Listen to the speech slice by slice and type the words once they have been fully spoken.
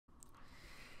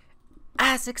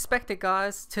As expected,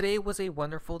 guys, today was a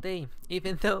wonderful day,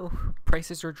 even though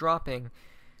prices are dropping.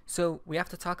 So we have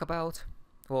to talk about,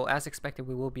 well, as expected,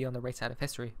 we will be on the right side of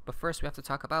history. But first, we have to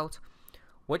talk about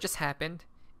what just happened.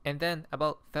 And then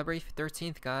about February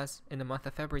 13th, guys, in the month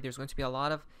of February, there's going to be a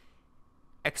lot of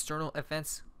external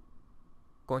events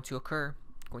going to occur,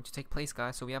 going to take place,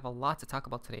 guys. So we have a lot to talk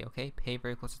about today, okay? Pay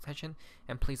very close attention,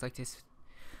 and please like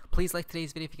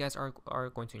today's video if you guys are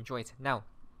going to enjoy it. Now,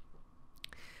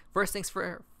 First things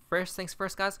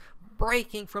first, guys.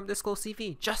 Breaking from Disclosed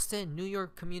TV. Justin, New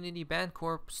York Community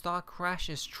Bancorp stock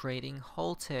crashes, trading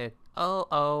halted.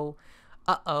 Uh-oh.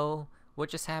 What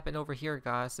just happened over here,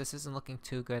 guys? This isn't looking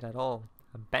too good at all.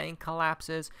 A bank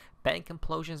collapses, bank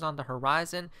implosions on the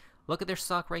horizon. Look at their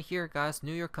stock right here, guys.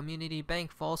 New York Community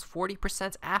Bank falls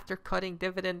 40% after cutting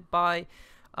dividend by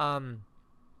 70%,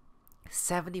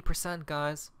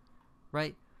 guys.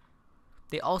 Right?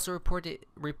 They also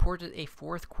reported a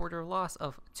fourth quarter loss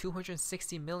of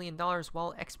 $260 million,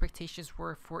 while expectations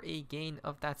were for a gain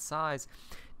of that size.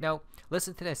 Now,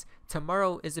 listen to this.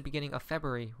 Tomorrow is the beginning of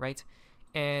February, right?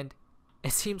 And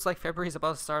it seems like February is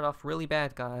about to start off really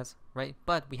bad, guys, right?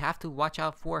 But we have to watch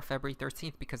out for February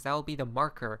 13th because that will be the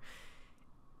marker.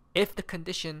 If the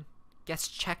condition gets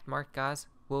check marked, guys,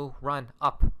 we'll run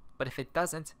up. But if it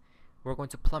doesn't, we're going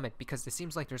to plummet because it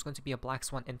seems like there's going to be a black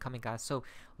swan incoming, guys. So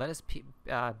let us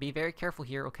be very careful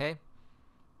here, okay?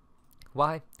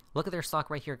 Why? Look at their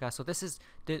stock right here, guys. So this is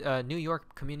the New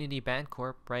York Community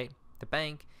Bancorp, right? The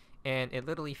bank, and it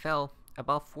literally fell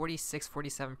about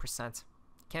 47%.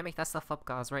 Can't make that stuff up,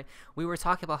 guys, right? We were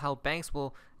talking about how banks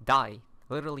will die,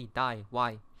 literally die.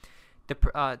 Why? The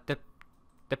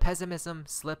pessimism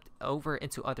slipped over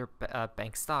into other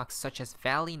bank stocks, such as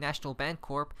Valley National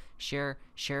Bancorp.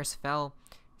 Shares fell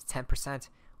 10%,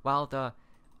 while the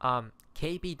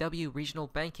KBW Regional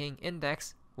Banking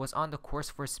Index was on the course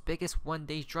for its biggest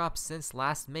one-day drop since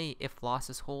last May, if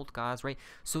losses hold, guys. Right?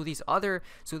 So these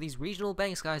regional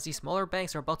banks, guys, these smaller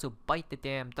banks are about to bite the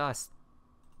damn dust.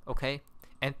 Okay,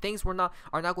 and things are not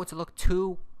going to look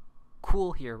too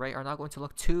cool here, right? Are not going to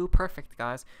look too perfect,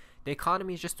 guys. The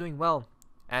economy is just doing well,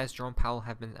 as Jerome Powell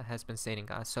has been stating,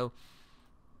 guys. So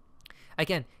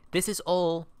again, this is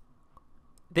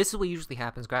what usually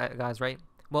happens, guys, right?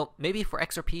 Well, maybe for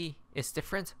XRP it's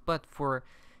different, but for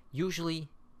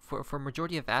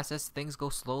majority of assets, things go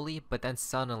slowly, but then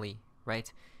suddenly,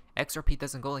 right? XRP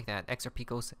doesn't go like that. XRP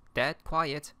goes dead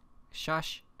quiet,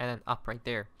 shush, and then up right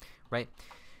there, right?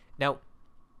 Now,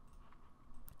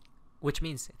 which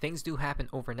means things do happen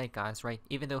overnight, guys, right?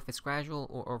 Even though if it's gradual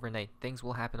or overnight, things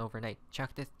will happen overnight.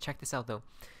 Check this out, though.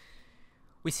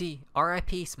 We see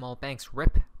RIP small banks,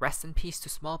 rest in peace to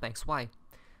small banks. Why?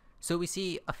 So we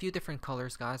see a few different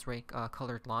colors, guys, right?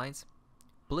 Colored lines.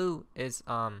 Blue is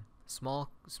small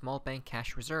bank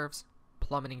cash reserves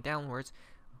plummeting downwards.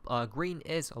 Green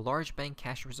is large bank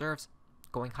cash reserves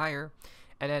going higher,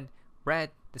 and then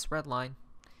this red line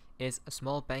is a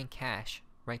small bank cash,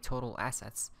 right? Total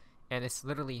assets. And it's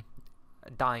literally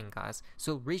dying, guys.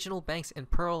 So regional banks in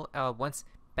Pearl, once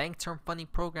bank term funding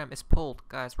program is pulled,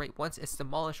 guys, right? Once it's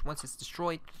demolished, once it's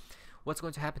destroyed, what's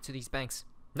going to happen to these banks?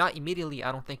 Not immediately,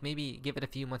 I don't think. Maybe give it a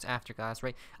few months after, guys,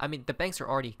 right? I mean, the banks are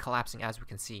already collapsing, as we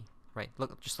can see, right?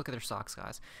 Just look at their stocks,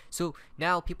 guys. So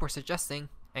now people are suggesting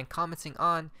and commenting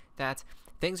on that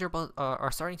things are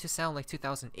starting to sound like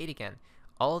 2008 again.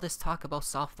 All this talk about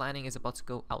soft landing is about to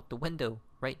go out the window,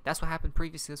 right? That's what happened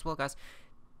previously as well, guys.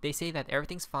 They say that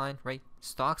everything's fine, right?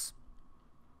 Stocks,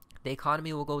 the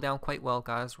economy will go down quite well,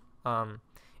 guys. And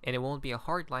it won't be a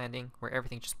hard landing where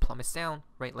everything just plummets down,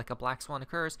 right? Like a black swan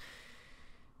occurs.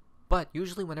 But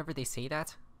usually, whenever they say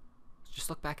that, just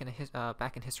look back in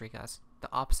history, guys. The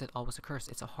opposite always occurs.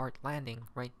 It's a hard landing,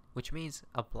 right? Which means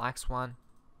a black swan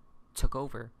took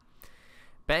over.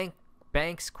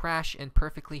 Banks crash in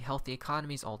perfectly healthy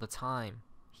economies all the time.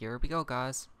 Here we go,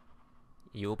 guys.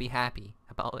 You'll be happy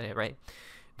about it, right?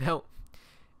 Now,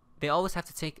 they always have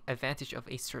to take advantage of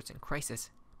a certain crisis.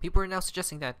 People are now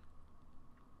suggesting that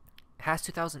has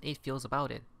 2008 feels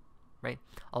about it, right?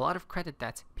 A lot of credit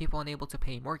debt, people unable to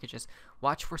pay mortgages.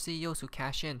 Watch for CEOs who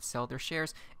cash in, sell their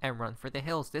shares, and run for the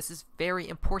hills. This is very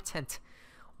important.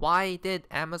 Why did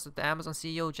the Amazon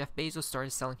CEO Jeff Bezos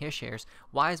started selling his shares?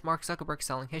 Why is Mark Zuckerberg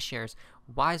selling his shares?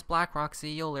 Why is BlackRock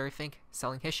CEO Larry Fink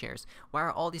selling his shares? Why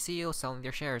are all these CEOs selling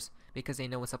their shares? Because they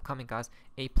know what's upcoming, guys.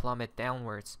 A plummet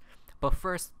downwards. But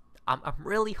first, I'm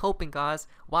really hoping, guys.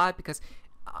 Why? Because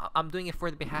I'm doing it for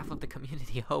the behalf of the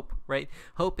community. Right?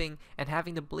 Hoping and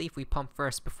having the belief we pump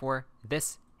first before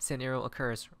this scenario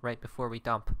occurs, right? Before we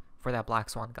dump for that black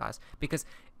swan, guys. Because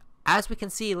as we can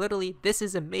see, literally, this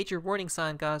is a major warning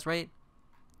sign, guys, right?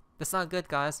 That's not good,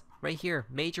 guys. Right here,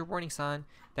 major warning sign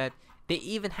that they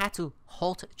even had to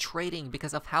halt trading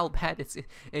because of how bad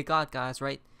it got, guys.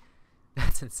 Right?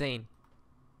 That's insane.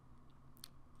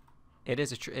 It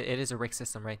is a rigged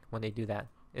system, right? When they do that,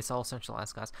 it's all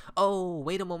centralized, guys. Oh,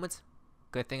 wait a moment.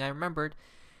 Good thing I remembered.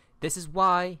 This is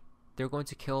why they're going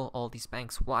to kill all these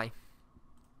banks. Why?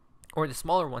 Or the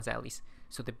smaller ones, at least.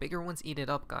 So the bigger ones eat it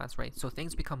up, guys, right? So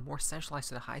things become more centralized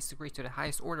to the highest degree, to the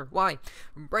highest order. Why?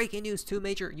 Breaking news: 2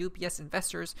 major UBS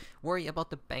investors worry about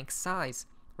the bank size,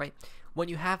 right? When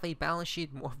you have a balance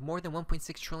sheet of more than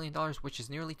 $1.6 trillion, which is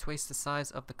nearly twice the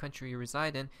size of the country you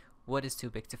reside in, what is too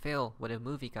big to fail? What a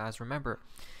movie, guys. Remember,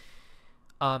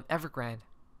 Evergrande,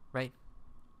 right?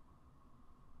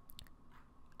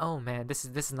 Oh man, this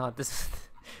is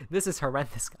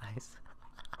horrendous, guys.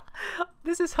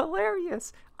 This is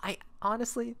hilarious. I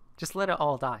honestly just let it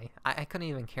all die. I couldn't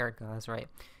even care, guys, right?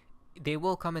 They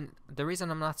will come in. The reason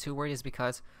I'm not too worried is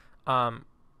because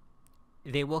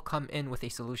they will come in with a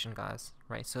solution, guys,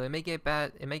 right? So it may get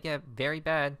bad, it may get very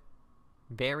bad,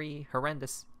 very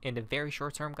horrendous in the very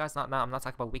short term, guys. Not now. I'm not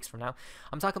talking about weeks from now.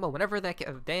 I'm talking about whenever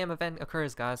that damn event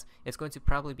occurs, guys. It's going to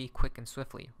probably be quick and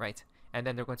swiftly, right? And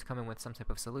then they're going to come in with some type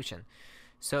of solution.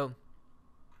 So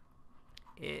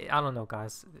I don't know,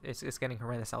 guys. It's getting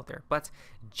horrendous out there. But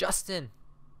Justin,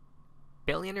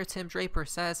 billionaire Tim Draper,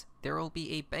 says there will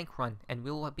be a bank run and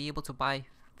we will be able to buy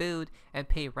food and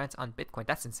pay rent on Bitcoin.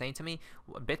 That's insane to me.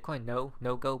 Bitcoin,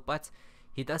 no go. But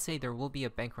he does say there will be a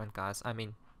bank run, guys. I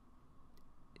mean,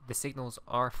 the signals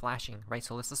are flashing, right?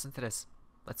 So let's listen to this.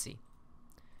 Let's see.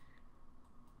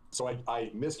 So I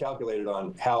miscalculated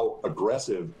on how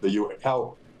aggressive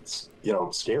how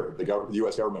scared the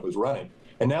U.S. government was running.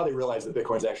 And now they realize that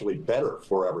Bitcoin's actually better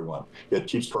for everyone. It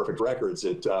keeps perfect records.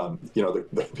 It,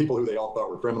 the people who they all thought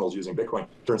were criminals using Bitcoin,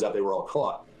 turns out they were all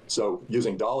caught. So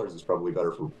using dollars is probably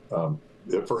better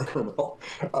for a criminal.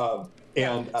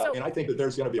 And I think that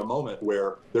there's going to be a moment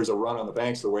where there's a run on the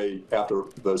banks the way after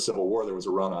the Civil War there was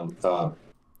a run on.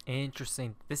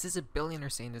 Interesting. This is a billionaire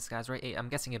saying this, guys, right? I'm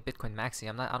guessing a Bitcoin maxi.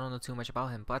 I don't know too much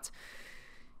about him, but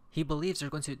he believes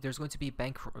there's going to be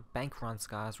bank runs,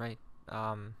 guys, right?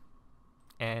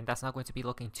 And that's not going to be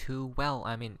looking too well.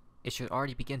 I mean, it should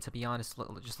already begin, to be honest.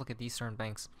 Just look at these certain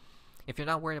banks. If you're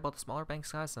not worried about the smaller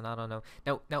banks, guys, then I don't know.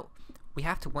 Now we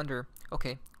have to wonder,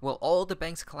 okay, will all the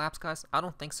banks collapse, guys? I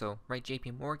don't think so, right?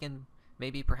 JP Morgan,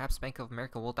 maybe perhaps Bank of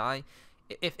America will die.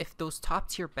 If those top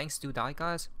tier banks do die,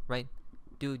 guys, right,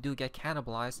 do get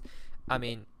cannibalized, I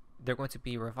mean, they're going to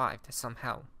be revived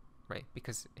somehow, right?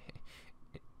 Because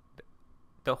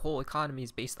the whole economy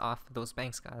is based off those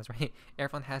banks, guys, right?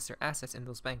 Everyone has their assets in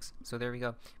those banks. So there we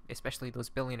go. Especially those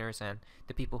billionaires and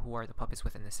the people who are the puppets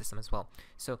within the system as well.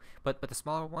 So, but the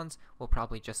smaller ones will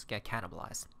probably just get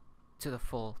cannibalized to the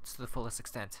fullest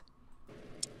extent.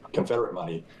 Confederate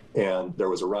money, and there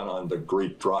was a run on the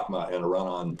Greek drachma and a run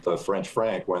on the French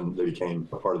franc when they became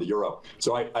a part of the euro.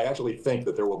 So I actually think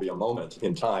that there will be a moment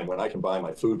in time when I can buy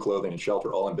my food, clothing, and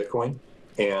shelter all in Bitcoin,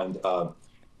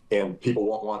 and people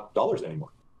won't want dollars anymore.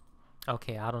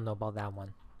 Okay, I don't know about that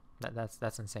one.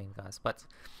 That's insane, guys. But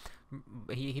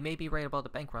he may be right about the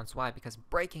bank runs. Why? Because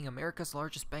breaking: America's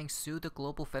largest bank sue the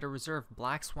global Federal Reserve.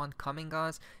 Black swan coming,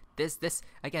 guys. This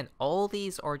again, all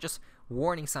these are just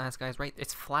warning signs, guys, right?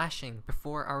 It's flashing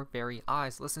before our very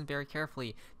eyes. Listen very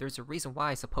carefully. There's a reason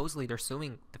why supposedly they're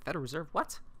suing the Federal Reserve.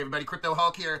 What? Everybody, Crypto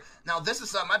Hulk here. Now, this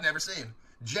is something I've never seen.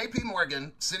 JP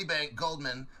Morgan, Citibank,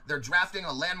 Goldman, they're drafting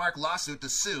a landmark lawsuit to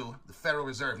sue the Federal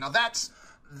Reserve. Now, that's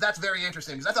very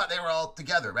interesting because I thought they were all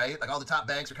together, right? Like all the top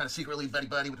banks are kind of secretly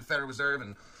buddy-buddy with the Federal Reserve,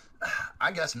 and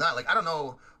I guess not. Like, I don't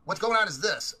know. What's going on is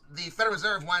this. The Federal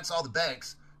Reserve wants all the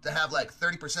banks to have like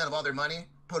 30% of all their money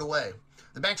put away.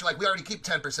 The banks are like, we already keep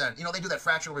 10%. You know, they do that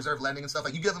fractional reserve lending and stuff.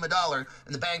 Like, you give them $1,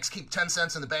 and the banks keep 10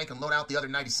 cents in the bank and loan out the other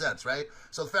 90 cents, right?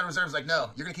 So the Federal Reserve's like,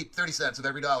 no, you're going to keep 30 cents of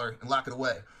every dollar and lock it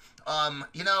away.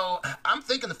 You know, I'm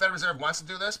thinking the Federal Reserve wants to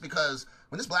do this because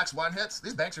when this black swan hits,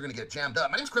 these banks are going to get jammed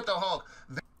up. My name's Crypto Hulk.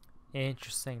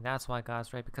 Interesting. That's why,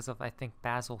 guys, right? Because of, I think,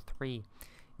 Basel III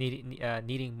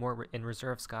needing more in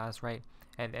reserves, guys, right?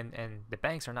 And the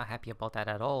banks are not happy about that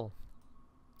at all.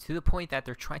 To the point that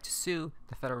they're trying to sue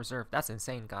the Federal Reserve. That's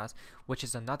insane, guys. Which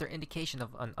is another indication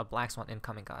of a black swan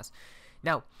incoming, guys.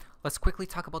 Now, let's quickly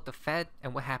talk about the Fed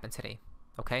and what happened today.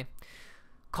 Okay?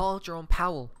 Call Jerome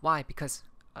Powell. Why? Because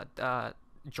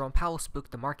Jerome Powell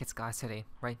spooked the markets, guys, today,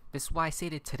 right? This is why I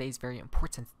stated today's very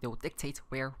important. They will dictate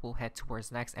where we'll head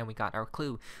towards next, and we got our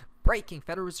clue. Breaking: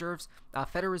 Federal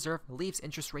Reserve leaves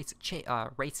interest rates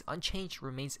unchanged,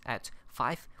 remains at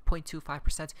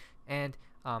 5.25% and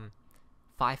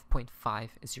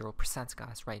 5.50%,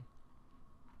 guys, right?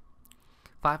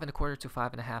 5.25 to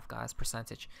 5.5, guys,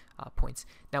 percentage points.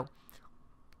 Now,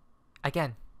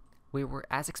 again, we were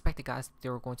as expected, guys. They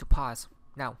were going to pause.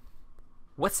 Now,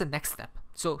 what's the next step?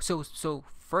 So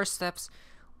first steps.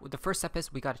 The first step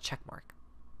is we got a check mark.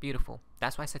 Beautiful.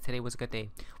 That's why I said today was a good day.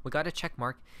 We got a check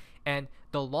mark, and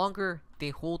the longer they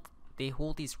hold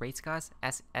these rates, guys,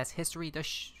 as history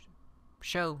does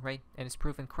show, right, and it's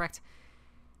proven correct,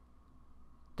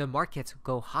 the markets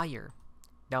go higher.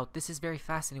 Now, this is very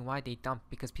fascinating why they dumped,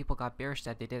 because people got bearish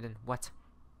that they didn't what?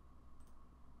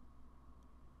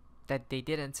 That they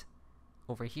didn't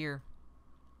over here.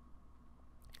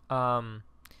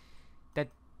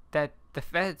 That the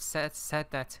Fed said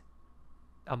that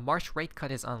a March rate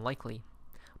cut is unlikely.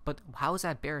 But how is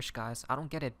that bearish, guys? I don't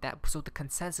get it. So the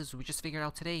consensus we just figured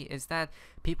out today is that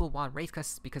people want rate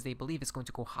cuts because they believe it's going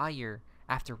to go higher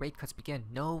after rate cuts begin.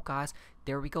 No, guys,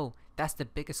 there we go. That's the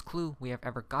biggest clue we have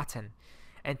ever gotten.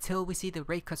 Until we see the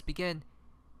rate cuts begin,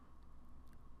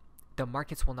 the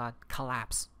markets will not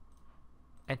collapse.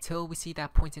 Until we see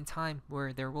that point in time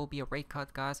where there will be a rate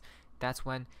cut, guys, that's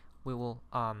when we will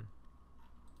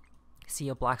see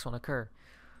a black swan occur.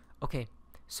 Okay,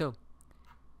 so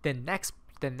the next,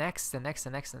 and that's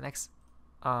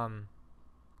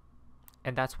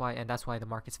why the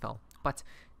markets fell. But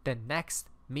the next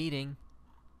meeting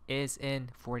is in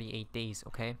 48 days,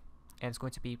 okay, and it's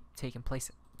going to be taking place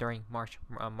during March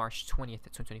 20th,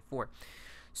 2024.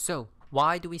 So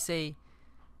why do we say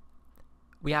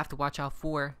we have to watch out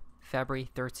for February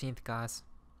 13th, guys?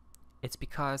 It's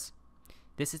because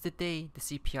this is the day the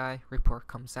CPI report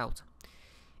comes out.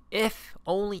 If,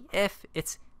 only if,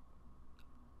 it's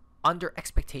under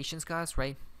expectations, guys,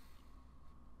 right?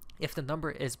 If the number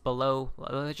is below,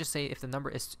 let's just say if the number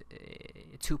is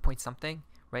 2 point something,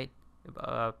 right?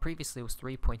 Previously it was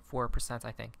 3.4%,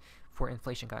 I think, for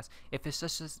inflation, guys. If it's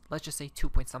just let's just say 2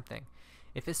 point something.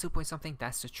 If it's 2 point something,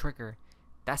 that's the trigger.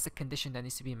 That's the condition that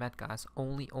needs to be met, guys.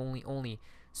 Only.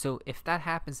 So if that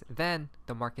happens, then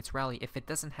the markets rally. If it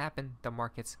doesn't happen, the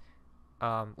markets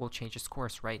will change its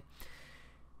course, right?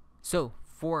 So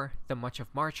for the month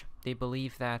of March, they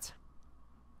believe that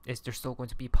there's still going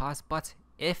to be pause, but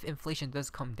if inflation does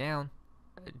come down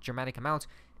a dramatic amount,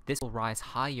 this will rise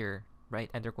higher, right?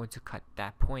 And they're going to cut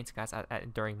that point, guys,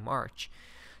 during March.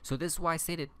 So this is why I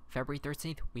stated February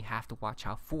 13th we have to watch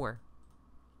out for.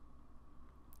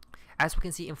 As we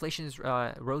can see, inflation is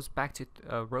rose to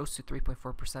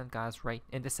 3.4%, guys, right,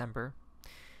 in December.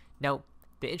 Now,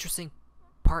 the interesting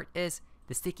part is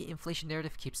the sticky inflation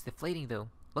narrative keeps deflating, though.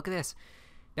 Look at this.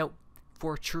 Now,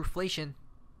 for true inflation,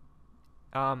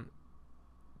 the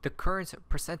current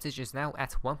percentage is now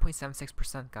at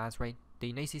 1.76%, guys, right? The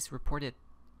United States reported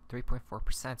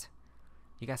 3.4%.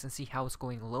 You guys can see how it's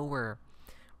going lower,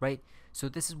 right? So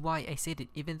this is why I say that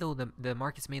even though the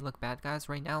markets may look bad, guys,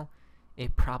 right now,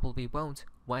 it probably won't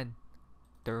when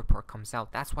the report comes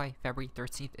out. That's why February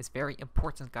 13th is very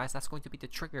important, guys. That's going to be the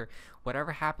trigger.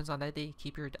 Whatever happens on that day,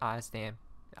 keep your eyes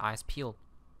peeled.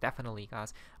 Definitely,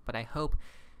 guys. But I hope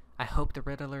the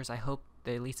Riddlers, I hope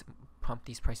they at least pump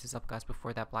these prices up, guys,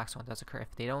 before that black swan does occur.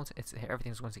 If they don't,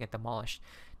 everything's going to get demolished.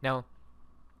 Now,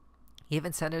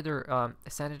 even Senator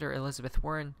Elizabeth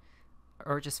Warren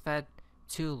urges Fed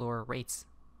to lower rates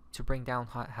to bring down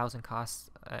housing costs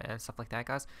and stuff like that,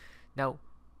 guys. Now,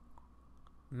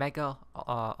 mega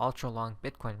ultra long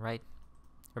Bitcoin, right?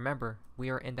 Remember, we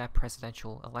are in that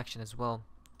presidential election as well.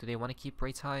 Do they want to keep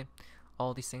rates high?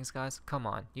 All these things, guys. Come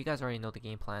on, you guys already know the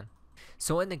game plan.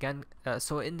 So in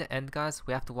the end, guys,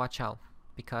 we have to watch out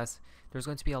because there's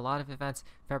going to be a lot of events.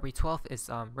 February 12th is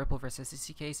Ripple versus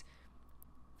SEC case.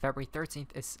 February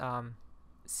 13th is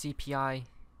CPI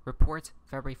report.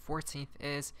 February 14th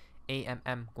is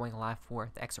AMM going live for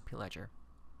the XRP ledger.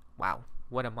 Wow,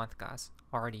 what a month, guys,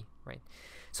 already, right?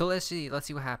 So let's see what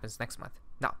happens next month.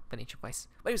 Now, financial advice.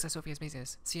 My name is Sophie.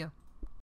 See ya.